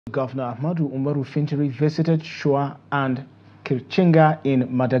Governor Ahmadu Umaru Fintiri visited Shuwa and Kirchinga in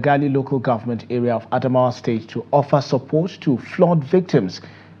Madagali local government area of Adamawa state to offer support to flood victims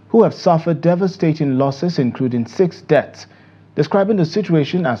who have suffered devastating losses, including 6 deaths. Describing the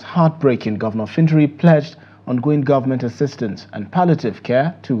situation as heartbreaking, Governor Fintiri pledged ongoing government assistance and palliative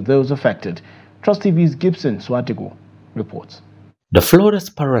care to those affected. Trust TV's Gibson Swatigo reports. The flood has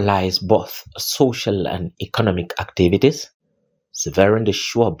paralyzed both social and economic activities, severing the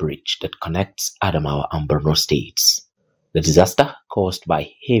Shuwa bridge that connects Adamawa and Borno states. The disaster, caused by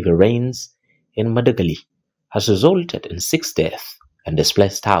heavy rains in Madagali, has resulted in 6 deaths and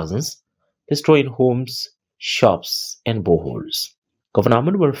displaced thousands, destroying homes, shops, and boreholes. Governor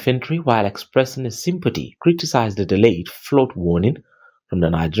Ahmadu Umaru Fintiri, while expressing his sympathy, criticized the delayed flood warning from the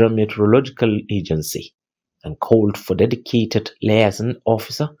Nigerian Meteorological Agency and called for dedicated liaison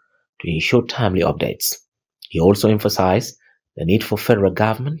officer to ensure timely updates. He also emphasized the need for federal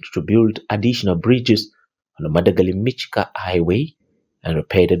government to build additional bridges on the Madagali-Michika highway and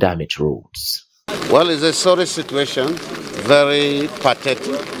repair the damaged roads. Well, it's a sorry situation, very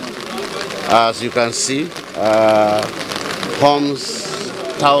pathetic. As you can see, homes,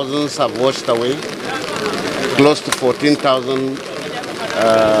 thousands have washed away. Close to 14,000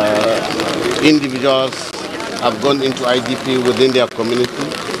 individuals have gone into IDP within their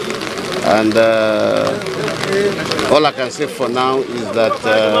community. And all I can say for now is that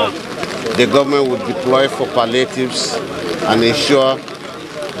the government will deploy for palliatives and ensure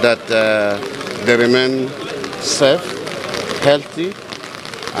that they remain safe, healthy,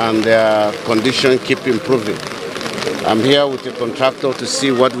 and their condition keep improving. I'm here with a contractor to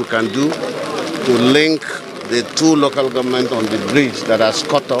see what we can do to link the 2 local governments on the bridge that has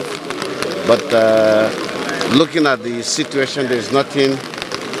cut off. But looking at the situation, there is nothing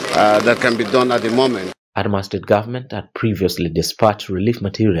that can be done at the moment. Adamawa State government had previously dispatched relief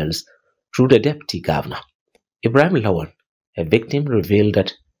materials through the deputy governor. Ibrahim Lawan, a victim, revealed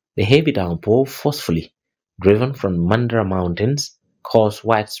that the heavy downpour forcefully driven from Mandara mountains caused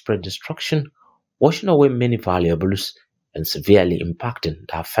widespread destruction, washing away many valuables and severely impacting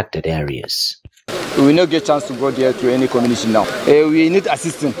the affected areas. We will not get a chance to go there to any community now. We need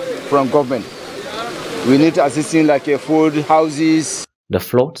assistance from government. We need assistance like food, houses. The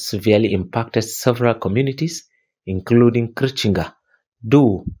flood severely impacted several communities, including Kirchinga,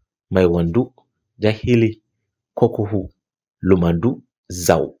 Du, Maiwandu, Jahili, Kokuhu, Lumandu,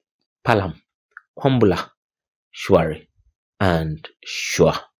 Zau, Palam, Kwambula, Shuare, and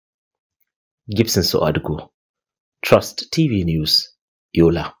Shuwa. Gibson Soadgo, Trust TV News,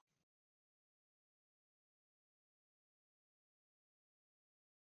 Yola.